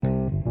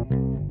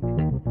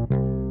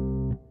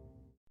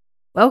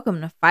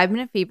Welcome to 5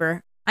 Minute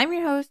Fever. I'm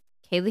your host,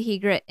 Kayla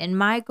Hegret, and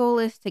my goal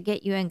is to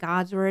get you in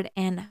God's Word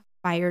and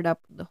fired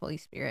up with the Holy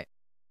Spirit.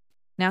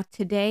 Now,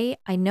 today,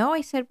 I know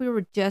I said we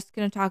were just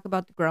going to talk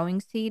about the growing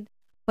seed,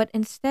 but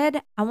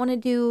instead, I want to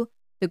do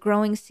the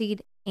growing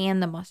seed and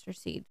the mustard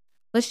seed.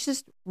 Let's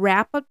just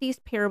wrap up these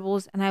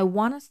parables, and I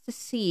want us to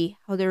see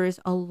how there is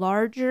a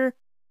larger,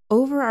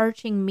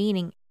 overarching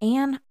meaning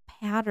and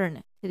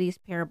pattern to these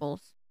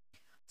parables.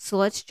 So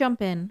let's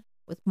jump in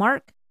with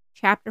Mark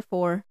chapter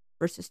 4,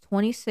 verses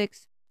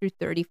 26 through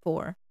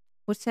 34,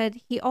 which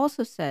said, He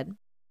also said,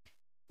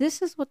 This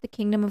is what the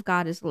kingdom of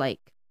God is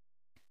like.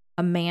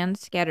 A man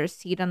scatters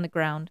seed on the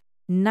ground,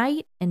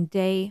 night and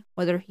day,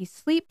 whether he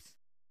sleeps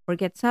or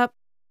gets up,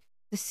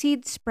 the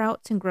seed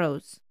sprouts and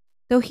grows,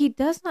 though he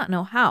does not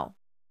know how.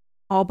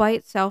 All by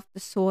itself, the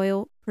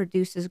soil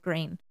produces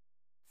grain.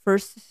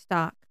 First the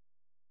stalk,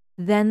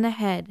 then the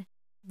head,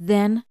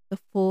 then the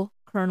full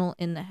kernel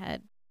in the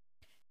head.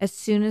 As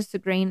soon as the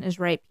grain is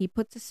ripe, he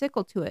puts a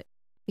sickle to it,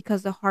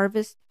 because the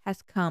harvest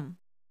has come.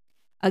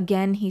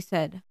 Again he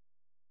said,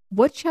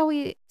 What shall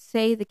we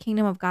say the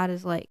kingdom of God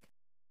is like?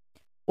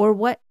 Or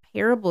what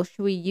parable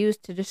should we use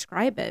to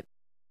describe it?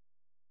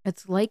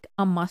 It's like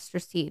a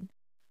mustard seed,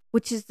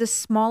 which is the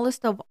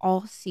smallest of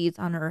all seeds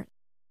on earth.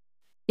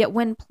 Yet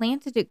when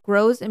planted, it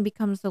grows and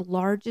becomes the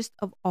largest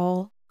of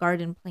all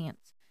garden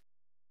plants,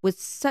 with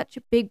such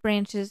big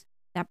branches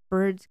that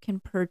birds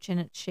can perch in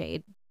its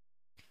shade.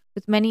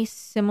 With many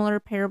similar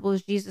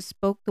parables, Jesus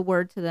spoke the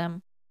word to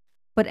them.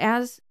 But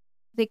as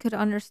they could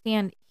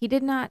understand, he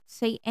did not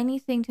say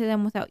anything to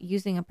them without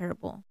using a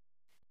parable.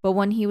 But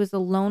when he was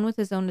alone with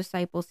his own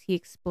disciples, he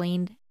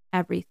explained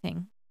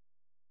everything.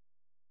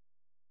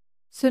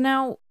 So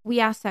now we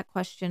ask that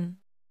question,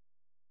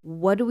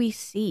 what do we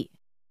see?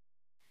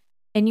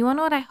 And you want to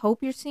know what I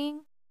hope you're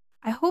seeing?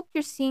 I hope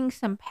you're seeing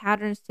some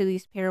patterns to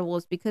these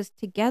parables because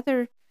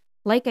together,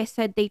 like I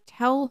said, they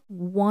tell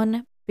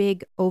one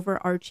big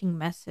overarching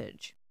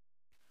message.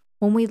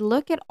 When we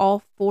look at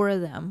all four of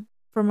them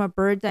from a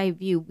bird's eye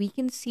view, we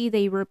can see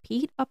they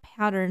repeat a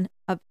pattern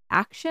of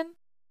action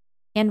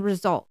and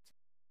result.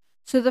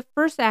 So the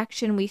first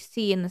action we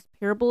see in this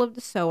parable of the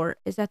sower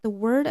is that the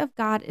word of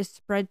God is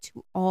spread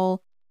to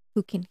all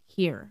who can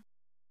hear.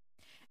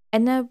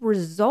 And the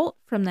result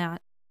from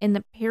that in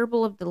the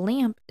parable of the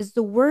lamp is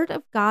the word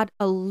of God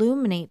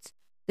illuminates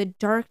the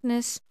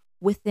darkness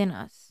within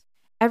us.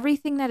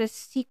 Everything that is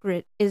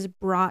secret is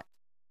brought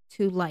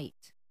to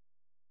light.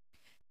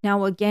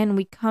 Now again,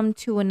 we come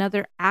to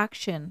another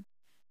action.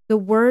 The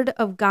word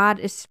of God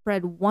is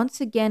spread once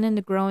again in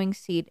the growing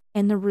seed,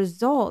 and the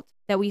result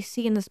that we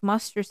see in this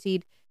mustard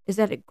seed is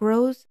that it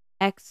grows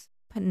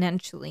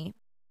exponentially.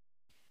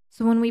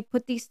 So when we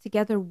put these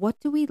together, what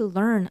do we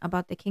learn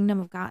about the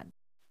kingdom of God?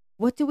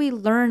 What do we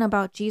learn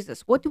about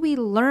Jesus? What do we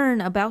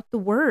learn about the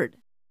word?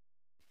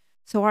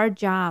 So our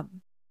job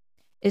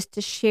is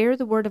to share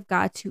the word of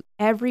God to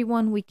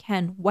everyone we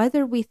can,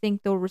 whether we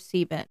think they'll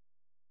receive it.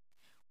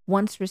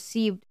 Once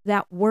received,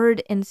 that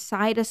word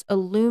inside us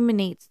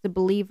illuminates the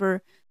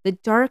believer, the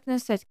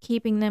darkness that's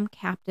keeping them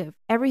captive,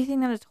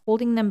 everything that is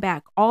holding them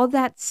back, all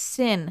that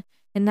sin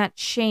and that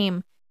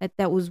shame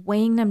that was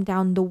weighing them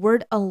down. The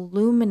word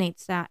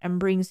illuminates that and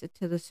brings it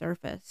to the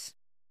surface.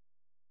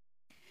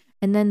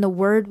 And then the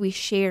word we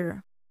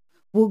share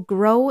will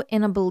grow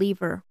in a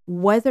believer,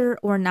 whether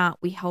or not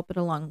we help it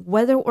along,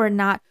 whether or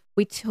not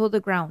we till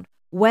the ground,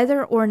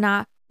 whether or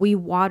not we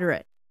water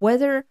it,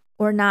 whether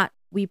or not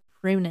we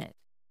prune it.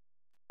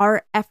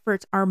 Our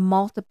efforts are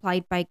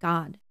multiplied by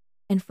God.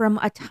 And from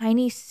a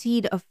tiny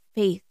seed of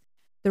faith,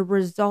 the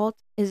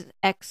result is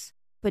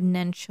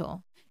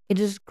exponential. It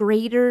is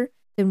greater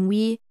than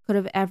we could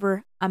have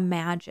ever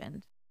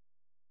imagined.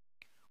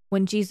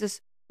 When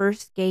Jesus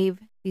first gave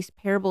these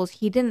parables,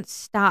 he didn't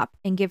stop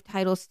and give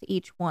titles to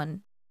each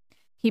one.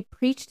 He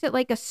preached it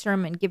like a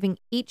sermon, giving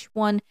each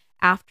one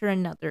after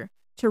another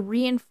to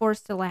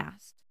reinforce the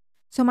last.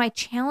 So my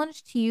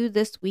challenge to you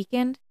this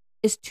weekend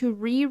is to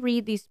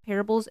reread these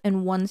parables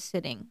in one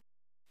sitting.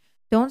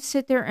 Don't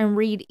sit there and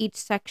read each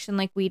section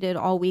like we did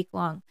all week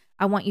long.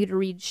 I want you to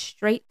read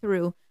straight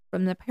through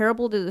from the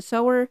parable to the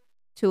sower,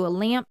 to a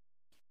lamp,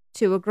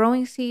 to a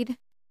growing seed,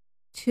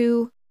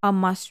 to a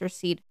mustard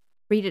seed.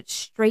 Read it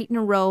straight in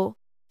a row,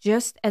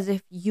 just as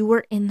if you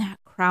were in that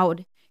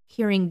crowd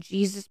hearing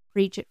Jesus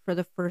preach it for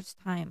the first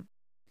time.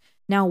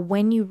 Now,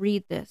 when you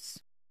read this,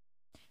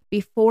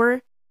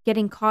 before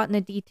getting caught in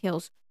the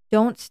details,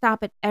 don't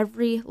stop at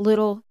every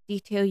little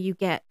detail you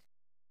get.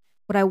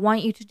 What I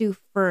want you to do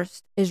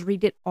first is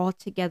read it all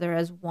together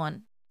as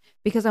one,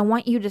 because I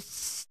want you to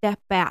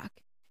step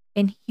back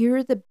and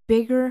hear the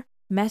bigger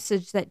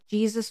message that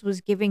Jesus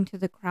was giving to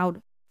the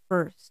crowd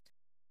first.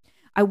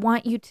 I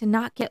want you to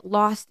not get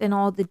lost in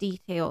all the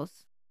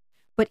details,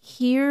 but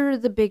hear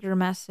the bigger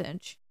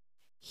message.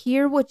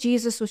 Hear what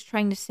Jesus was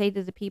trying to say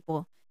to the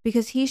people,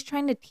 because he's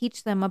trying to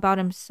teach them about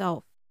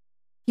himself.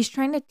 He's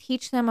trying to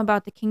teach them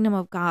about the kingdom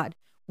of God,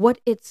 what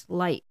it's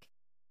like.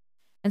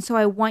 And so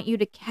I want you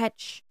to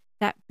catch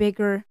that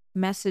bigger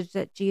message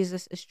that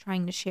Jesus is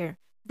trying to share.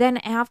 Then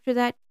after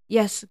that,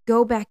 Yes,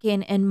 go back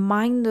in and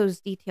mine those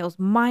details.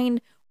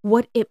 Mine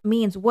what it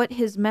means, what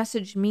his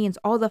message means,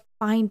 all the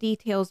fine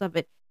details of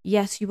it.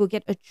 Yes, you will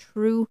get a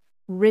true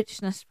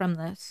richness from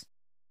this.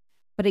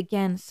 But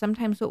again,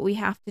 sometimes what we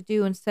have to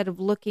do instead of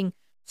looking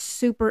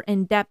super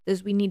in depth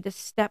is we need to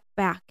step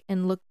back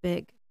and look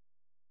big.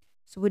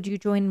 So would you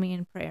join me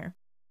in prayer?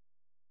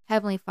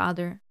 Heavenly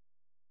Father,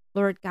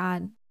 Lord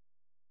God,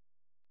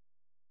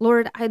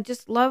 Lord, I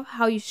just love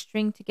how you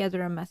string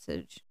together a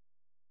message.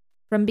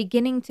 From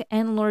beginning to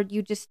end, Lord,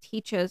 you just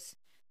teach us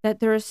that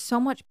there is so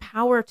much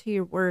power to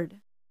your word.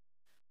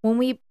 When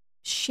we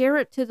share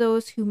it to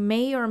those who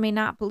may or may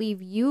not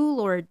believe, you,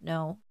 Lord,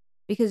 know,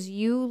 because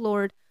you,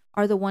 Lord,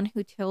 are the one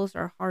who tills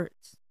our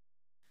hearts.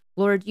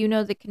 Lord, you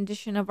know the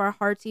condition of our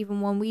hearts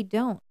even when we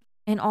don't.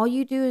 And all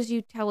you do is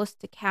you tell us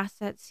to cast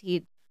that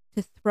seed,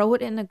 to throw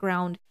it in the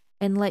ground,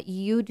 and let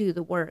you do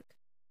the work.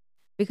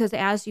 Because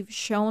as you've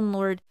shown,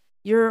 Lord,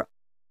 your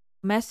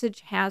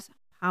message has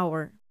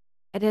power.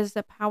 It has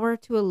the power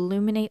to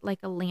illuminate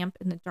like a lamp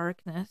in the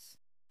darkness.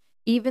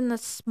 Even the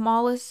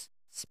smallest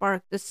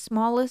spark, the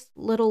smallest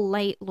little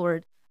light,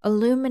 Lord,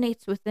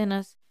 illuminates within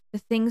us the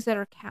things that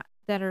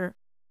are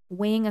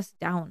weighing us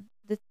down.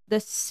 The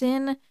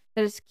sin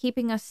that is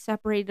keeping us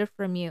separated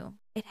from you.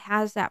 It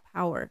has that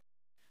power.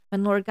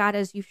 And Lord God,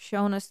 as you've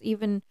shown us,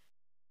 even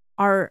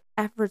our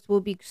efforts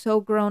will be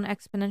so grown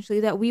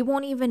exponentially that we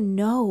won't even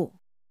know.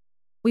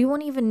 We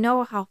won't even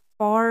know how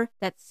far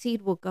that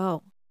seed will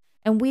go.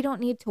 And we don't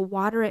need to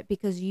water it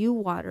because you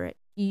water it.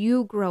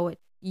 You grow it.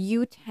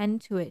 You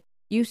tend to it.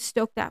 You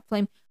stoke that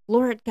flame.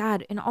 Lord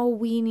God, and all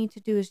we need to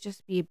do is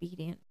just be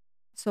obedient.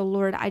 So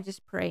Lord, I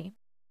just pray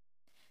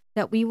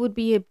that we would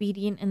be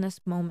obedient in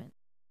this moment,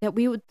 that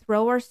we would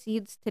throw our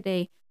seeds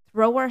today,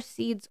 throw our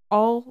seeds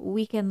all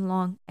weekend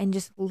long, and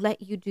just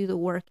let you do the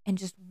work and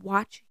just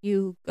watch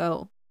you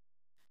go.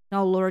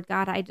 Now, Lord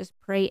God, I just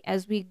pray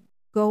as we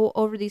go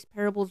over these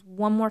parables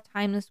one more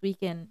time this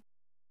weekend,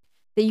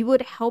 that you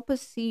would help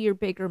us see your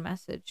bigger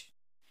message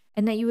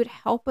and that you would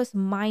help us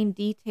mine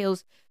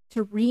details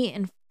to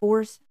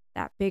reinforce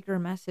that bigger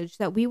message,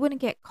 that we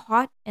wouldn't get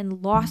caught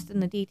and lost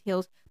in the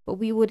details, but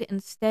we would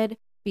instead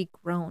be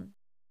grown.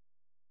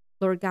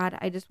 Lord God,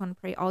 I just want to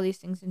pray all these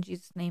things in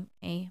Jesus' name.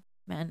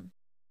 Amen.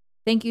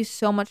 Thank you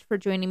so much for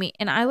joining me,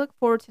 and I look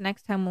forward to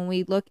next time when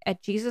we look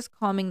at Jesus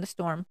calming the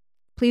storm.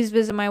 Please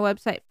visit my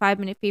website,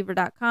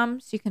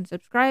 5minutefever.com, so you can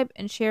subscribe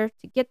and share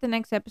to get the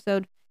next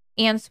episode,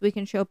 and so we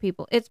can show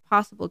people it's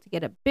possible to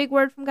get a big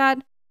word from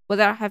God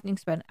without having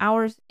to spend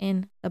hours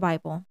in the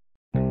Bible.